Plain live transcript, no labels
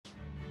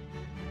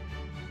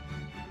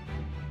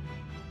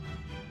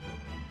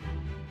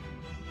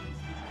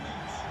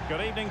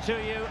Good evening to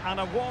you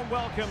and a warm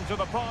welcome to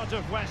the part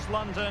of West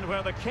London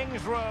where the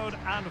King's Road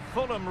and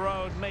Fulham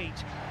Road meet,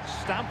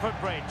 Stamford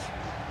Bridge.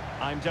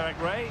 I'm Derek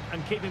Ray,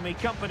 and keeping me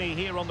company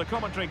here on the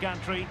commentary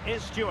gantry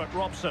is Stuart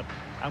Robson.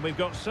 And we've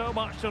got so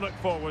much to look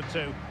forward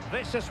to.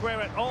 This is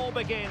where it all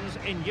begins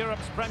in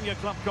Europe's Premier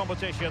Club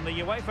competition, the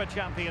UEFA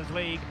Champions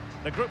League,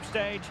 the group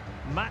stage,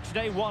 match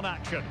day 1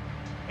 action.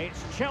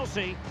 It's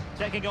Chelsea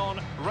taking on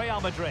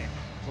Real Madrid.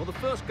 Well, the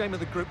first game of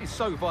the group is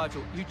so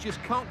vital. You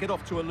just can't get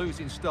off to a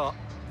losing start.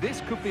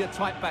 This could be a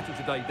tight battle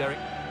today, Derek.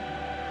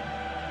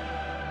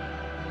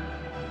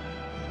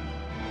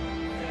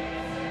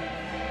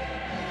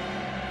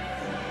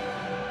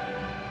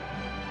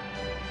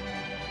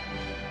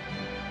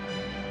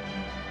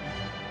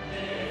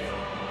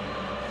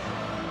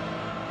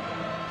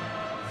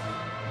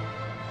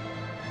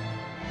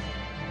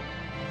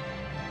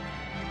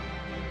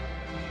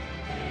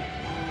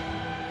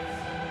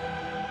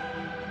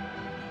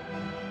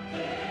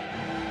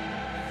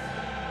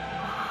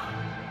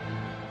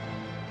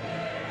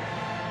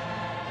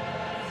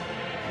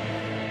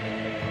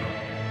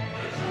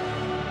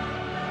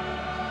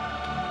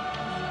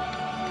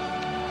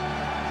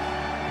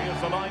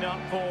 The lineup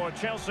for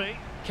Chelsea.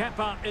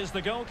 Kepa is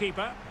the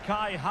goalkeeper.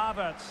 Kai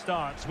Havertz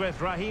starts with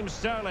Raheem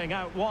Sterling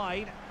out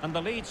wide. And the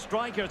lead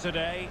striker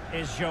today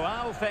is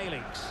Joao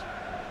Felix.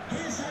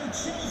 Here's how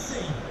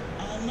Chelsea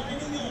are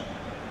lining up.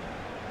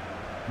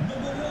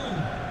 Number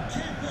 1,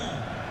 Kepa.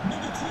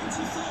 Number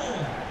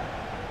 24,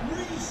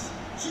 Reece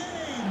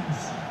James.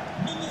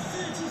 Number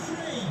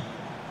 33,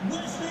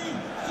 Wesley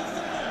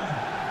Fofana.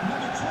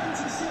 Number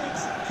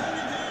 26,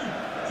 Koulibaly.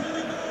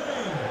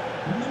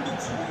 Number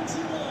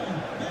 21,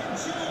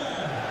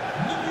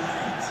 number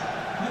 8,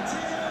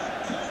 Mateo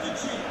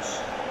Kovacic.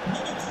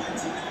 Number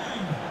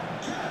 29,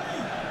 Kai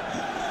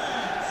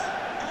Havertz.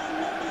 And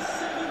number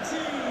 17.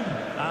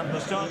 And the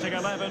starting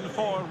 11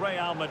 for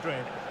Real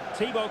Madrid.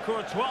 Thibaut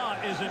Courtois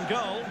is in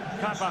goal.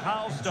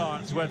 Carvajal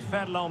starts with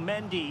Ferland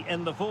Mendy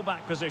in the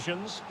fullback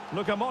positions.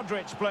 Luka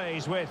Modric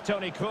plays with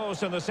Toni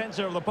Kroos in the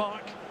centre of the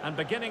park. And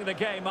beginning the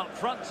game up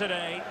front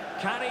today,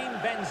 Karim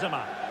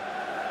Benzema.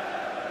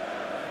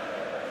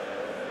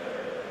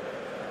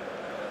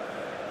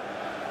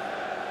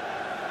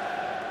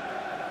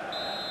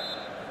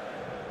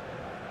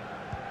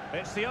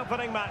 It's the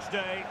opening match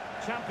day.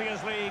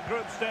 Champions League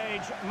group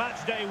stage,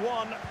 match day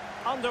 1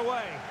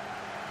 underway.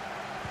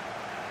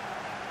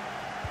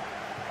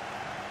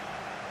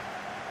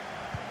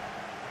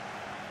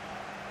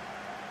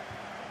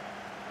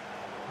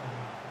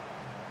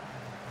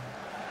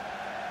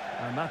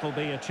 And that'll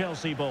be a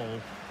Chelsea ball.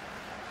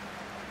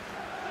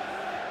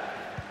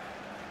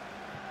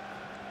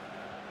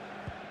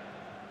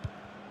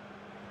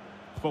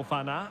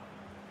 Fofana.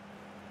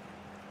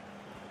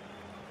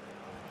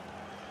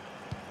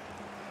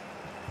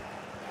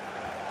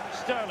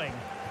 Sterling.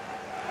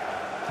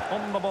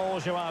 On the ball,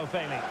 Joao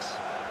Felix.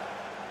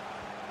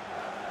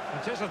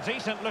 It is a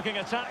decent-looking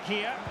attack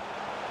here.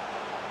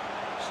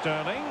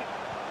 Sterling.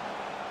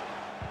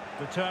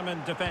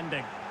 Determined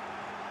defending.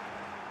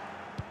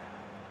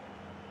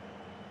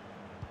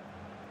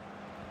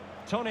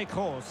 Toni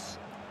Kroos.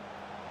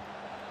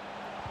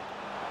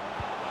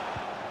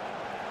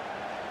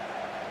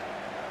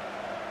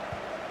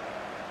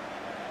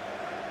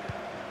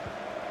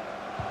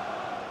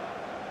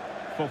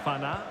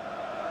 Fofana.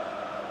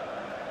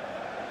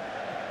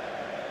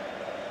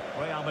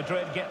 Real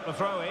Madrid get the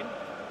throw-in.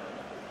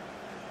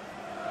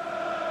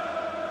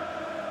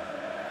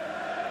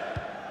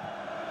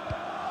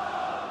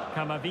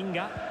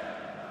 Camavinga.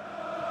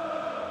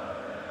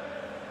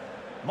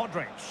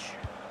 Modric.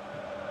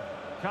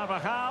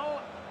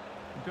 Carvajal.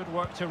 Good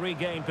work to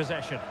regain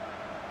possession.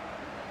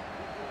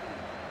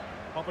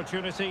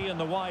 Opportunity in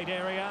the wide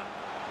area.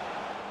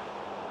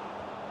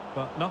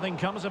 But nothing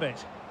comes of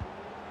it.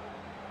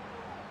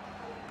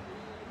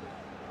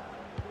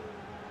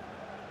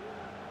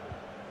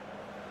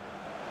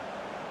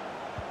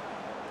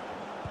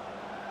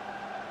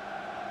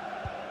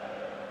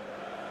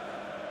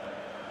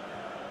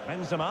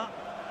 Benzema.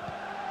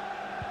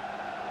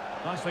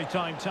 Nicely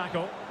timed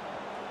tackle.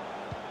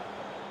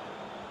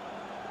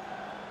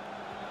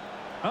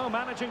 Oh,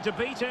 managing to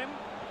beat him.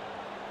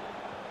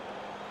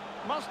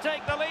 Must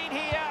take the lead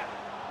here.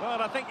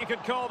 Well, I think you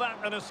could call that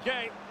an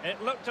escape.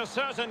 It looked a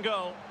certain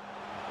goal.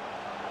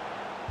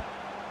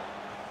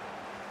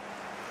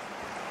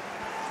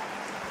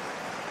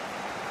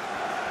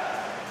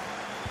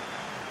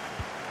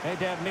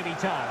 Eder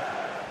Militao.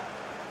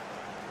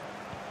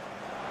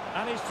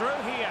 And he's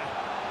through here.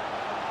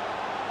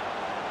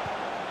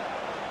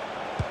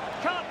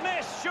 Can't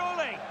miss,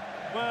 surely.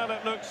 Well,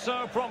 it looked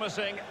so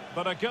promising,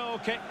 but a goal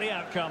kicked the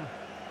outcome.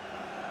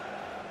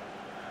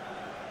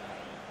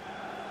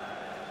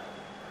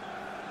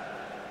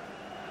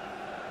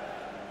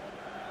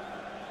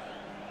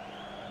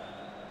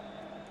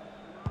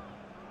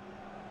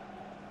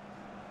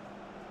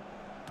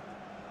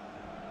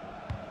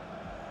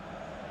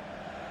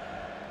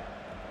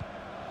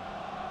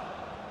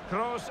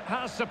 Kroos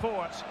has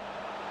support,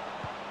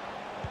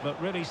 but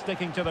really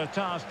sticking to their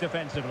task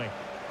defensively.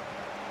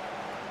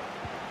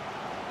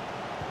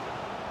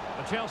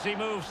 The Chelsea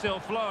move still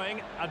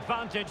flowing,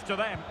 advantage to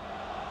them.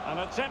 And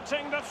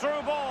attempting the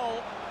through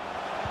ball.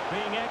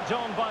 Being egged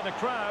on by the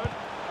crowd.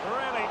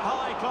 Really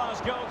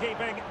high-class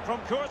goalkeeping from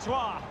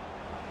Courtois.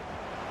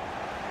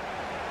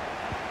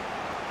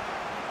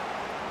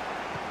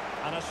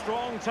 And a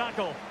strong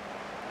tackle.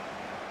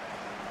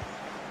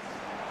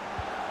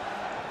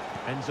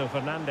 Enzo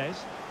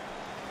Fernandez.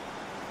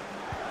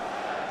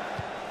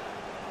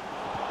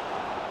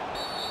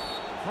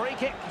 Free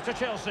kick to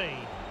Chelsea.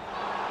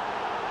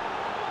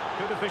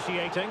 Good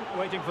officiating,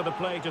 waiting for the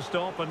play to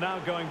stop and now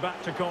going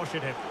back to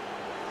caution him.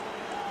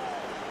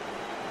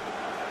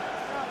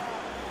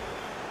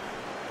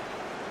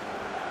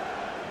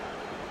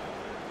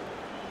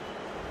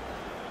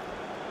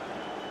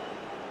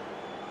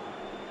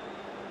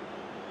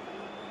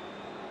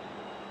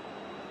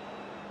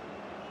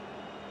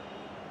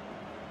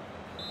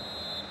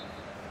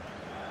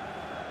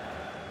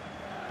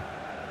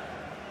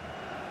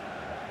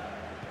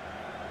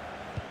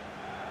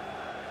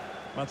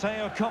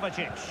 Mateo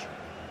Kovacic.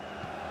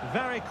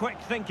 Very quick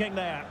thinking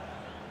there.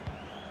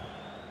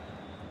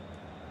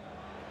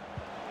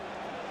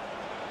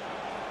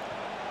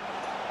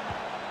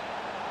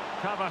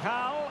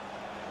 Carvajal.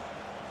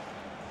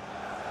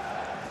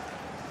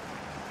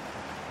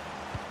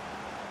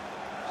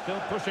 Still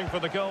pushing for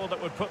the goal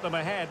that would put them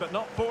ahead, but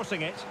not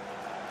forcing it.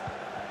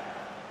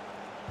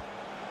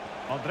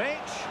 Modric.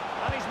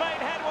 And he's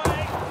made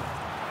headway.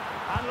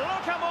 And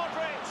Luka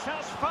Modric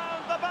has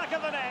found the back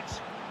of the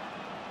net.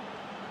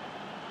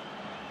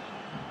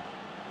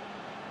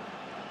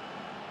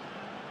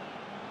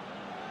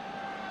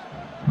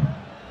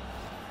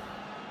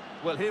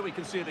 Well, here we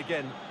can see it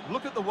again.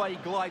 Look at the way he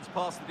glides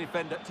past the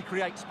defender to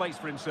create space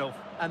for himself.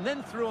 And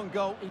then through on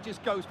goal, he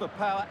just goes for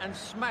power and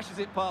smashes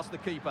it past the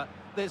keeper.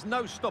 There's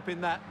no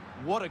stopping that.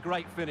 What a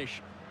great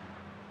finish.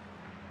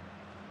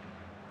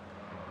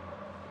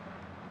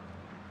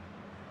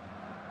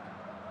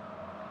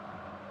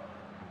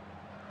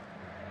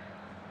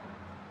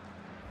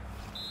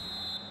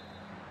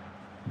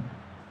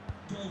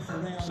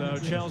 So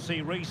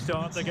Chelsea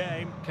restart the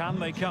game. Can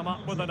they come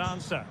up with an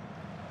answer?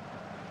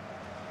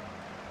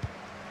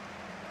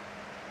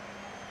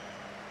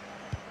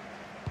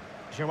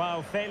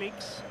 Joao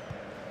Felix.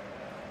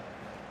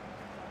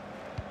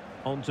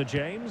 On to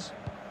James.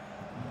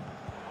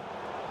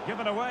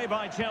 Given away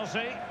by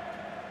Chelsea.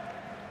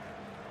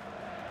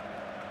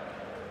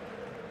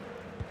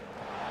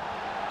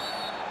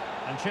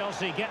 And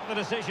Chelsea get the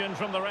decision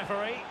from the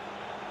referee.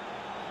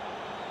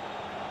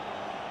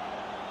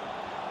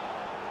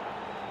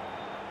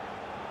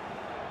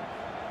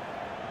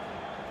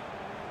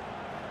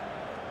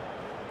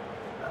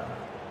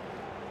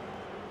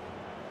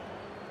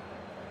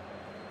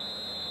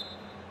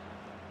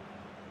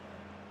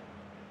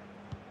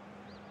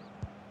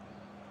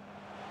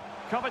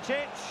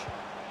 Kovacic.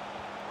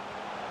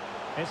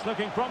 It's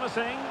looking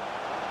promising.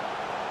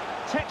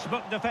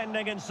 Textbook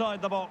defending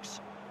inside the box.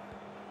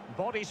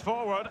 Bodies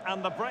forward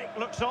and the break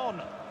looks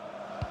on.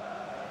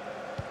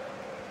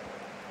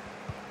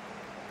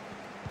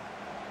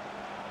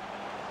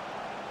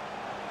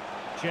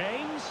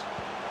 James.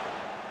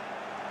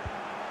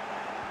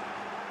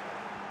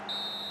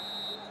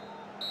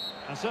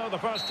 And so the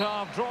first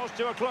half draws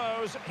to a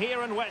close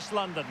here in West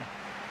London.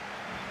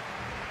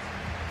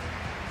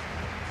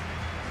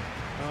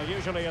 Well,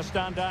 usually a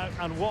standout,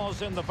 and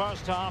was in the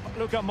first half,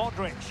 Luka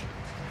Modric.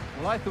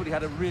 Well, I thought he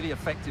had a really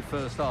effective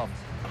first half.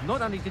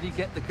 Not only did he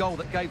get the goal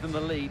that gave them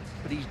the lead,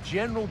 but his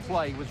general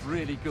play was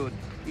really good.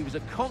 He was a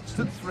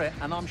constant threat,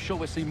 and I'm sure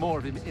we'll see more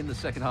of him in the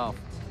second half.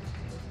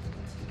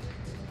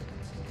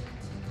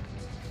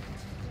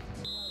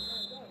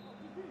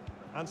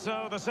 And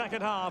so the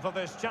second half of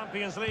this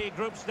Champions League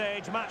group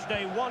stage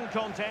matchday 1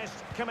 contest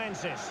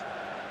commences.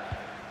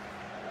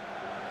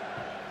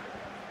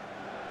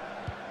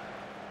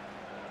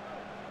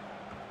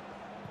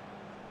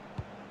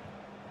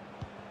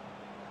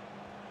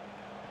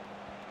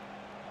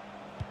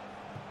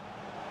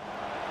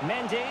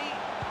 Mendy,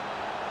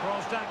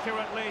 crossed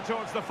accurately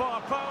towards the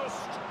far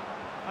post,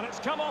 and it's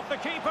come off the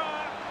keeper,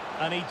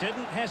 and he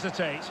didn't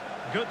hesitate.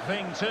 Good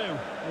thing too.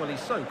 Well, he's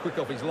so quick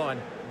off his line.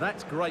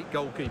 That's great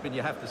goalkeeping,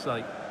 you have to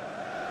say.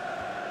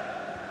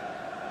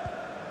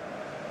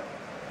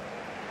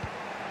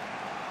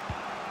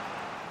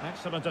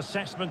 Excellent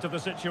assessment of the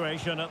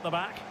situation at the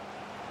back.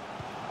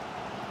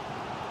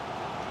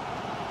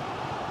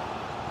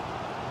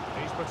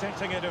 He's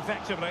protecting it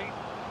effectively.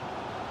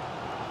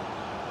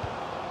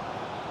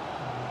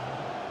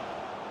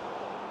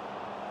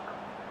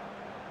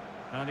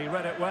 And he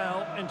read it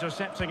well,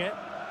 intercepting it.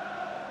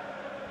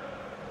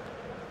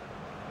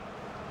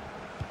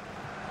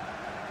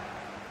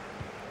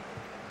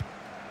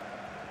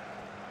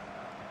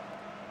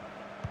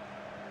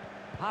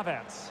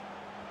 Havertz.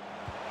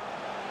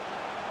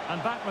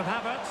 And back with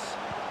Havertz.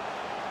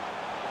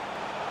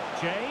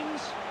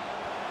 James.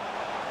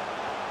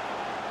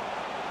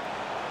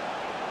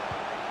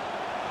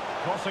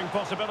 Crossing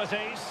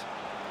possibilities.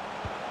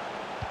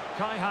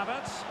 Kai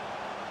Havertz.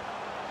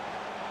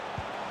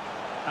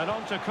 And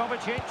on to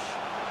Kovacic.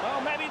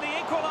 Oh, maybe the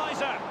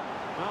equaliser.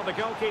 Well, the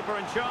goalkeeper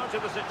in charge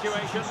of the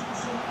situation.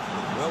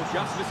 Well,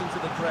 just listen to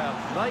the crowd.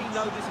 They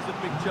know this is a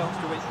big chance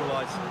to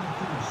equalise.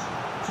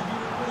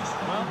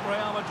 Well,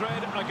 Real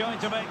Madrid are going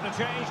to make the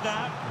change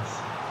now.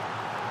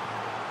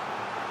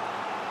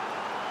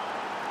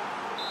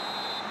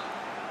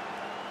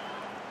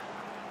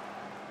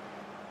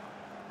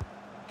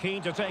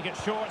 Keen to take it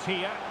short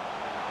here.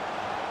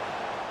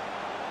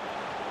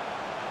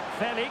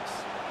 Felix.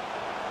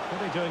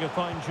 Really doing a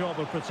fine job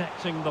of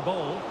protecting the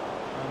ball.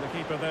 And the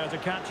keeper there to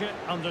catch it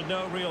under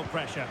no real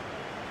pressure.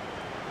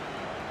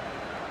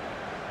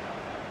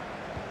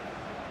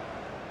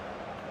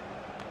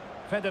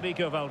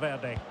 Federico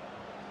Valverde.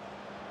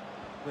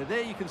 Well,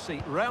 there you can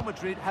see Real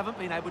Madrid haven't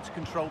been able to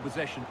control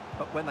possession,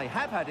 but when they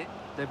have had it,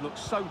 they've looked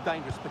so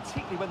dangerous,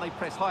 particularly when they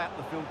press high up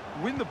the field,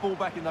 win the ball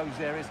back in those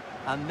areas,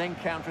 and then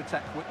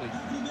counter-attack quickly.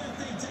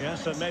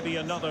 Yes, and maybe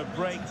another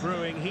break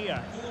brewing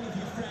here.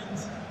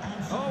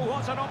 Oh,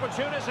 what an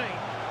opportunity!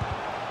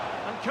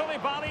 And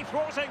Koulibaly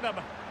thwarting them.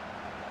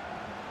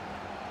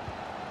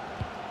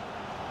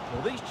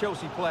 Well, these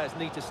Chelsea players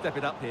need to step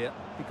it up here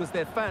because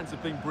their fans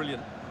have been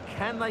brilliant.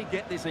 Can they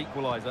get this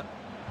equaliser?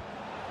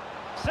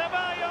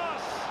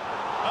 Ceballos!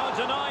 Oh,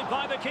 denied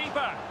by the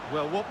keeper.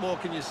 Well, what more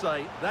can you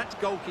say? That's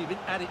goalkeeping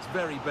at its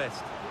very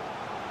best.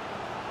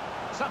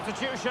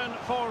 Substitution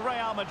for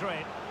Real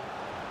Madrid.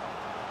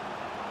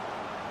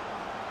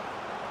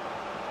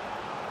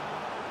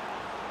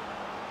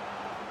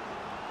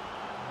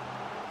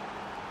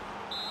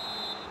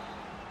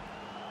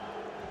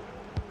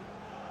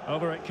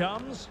 Over it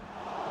comes.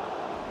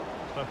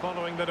 So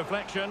following the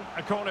deflection,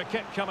 a corner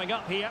kick coming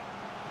up here.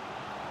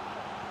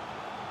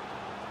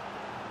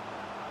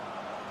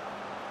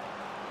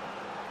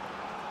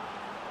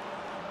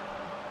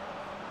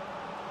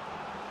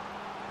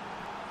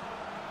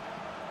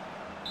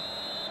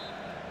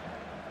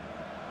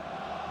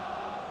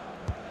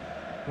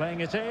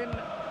 Playing it in.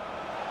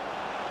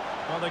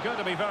 Well, they're going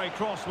to be very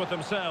cross with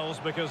themselves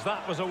because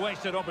that was a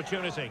wasted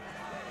opportunity.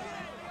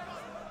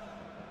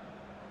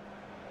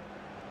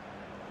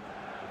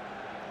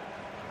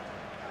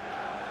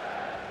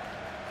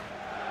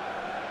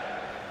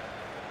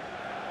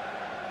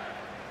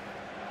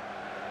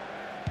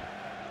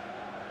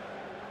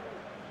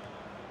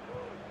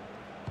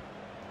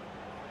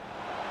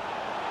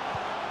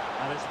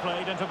 And it's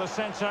played into the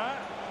centre.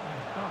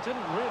 Well, it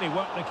didn't really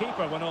work the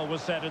keeper when all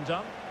was said and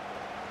done.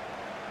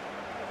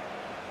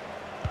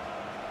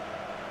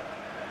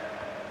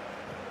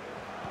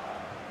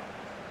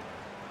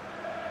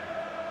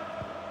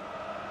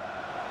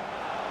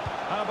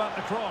 How about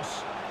the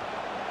cross?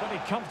 Pretty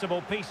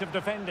comfortable piece of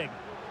defending.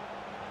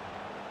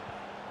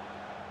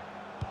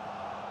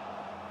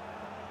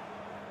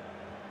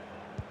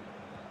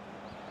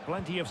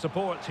 Plenty of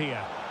support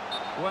here.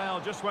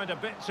 Well, just went a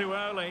bit too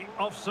early.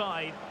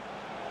 Offside.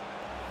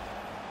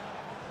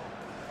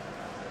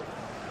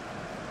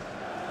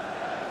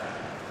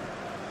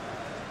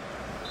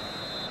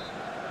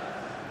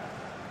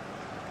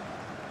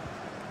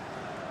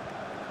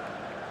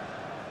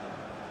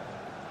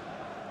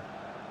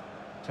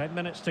 Ten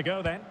minutes to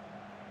go then.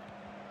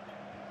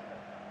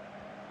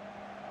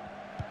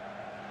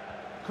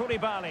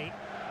 Koulibaly.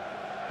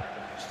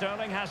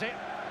 Sterling has it.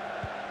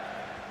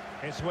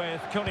 It's with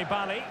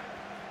Koulibaly.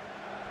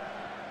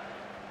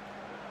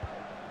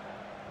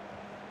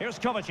 Here's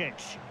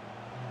Kovacic.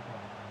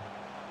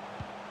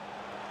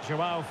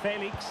 Joao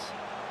Felix.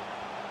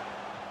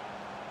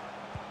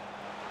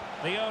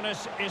 The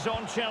onus is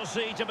on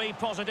Chelsea to be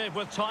positive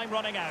with time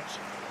running out.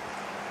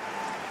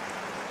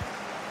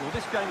 Well,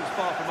 this game is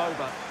far from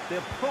over. They'll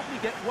probably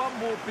get one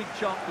more big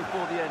chance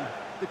before the end.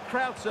 The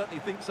crowd certainly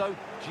think so.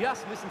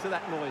 Just listen to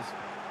that noise.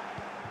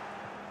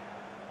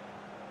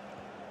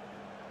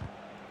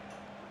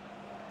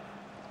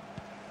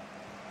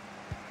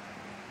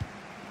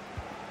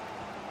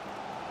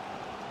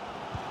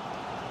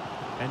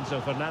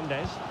 Enzo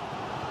Fernandez.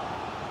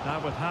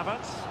 Now with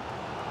Havertz.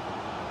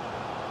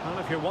 Well,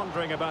 if you're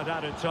wondering about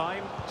added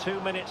time,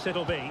 2 minutes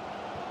it'll be.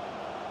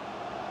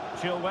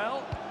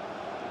 Chilwell.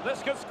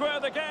 This could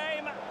square the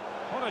game.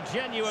 What a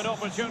genuine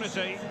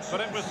opportunity, but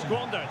it was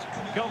squandered.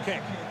 Goal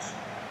kick.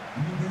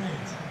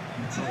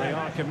 Well, they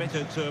are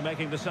committed to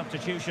making the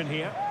substitution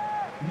here.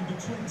 Number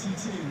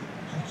 22,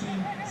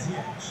 Hakim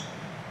Ziyech.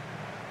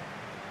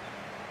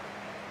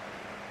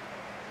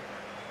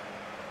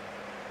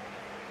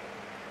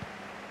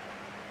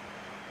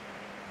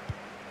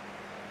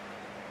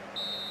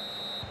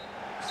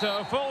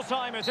 So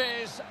full-time it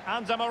is,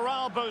 and a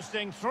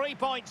morale-boosting 3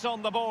 points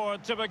on the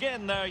board to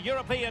begin their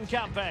European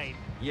campaign.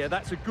 Yeah,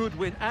 that's a good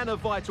win and a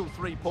vital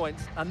 3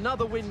 points.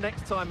 Another win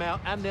next time out,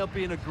 and they'll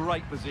be in a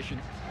great position.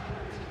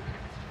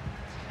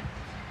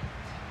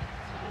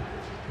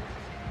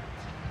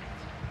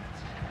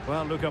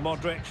 Well, Luka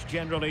Modric,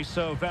 generally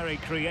so very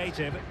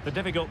creative. The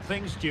difficult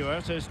thing,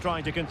 Stuart, is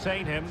trying to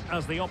contain him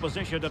as the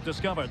opposition have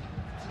discovered.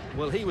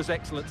 Well, he was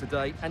excellent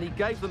today, and he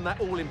gave them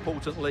that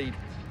all-important lead.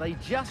 They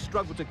just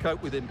struggled to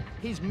cope with him.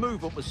 His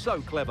movement was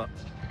so clever.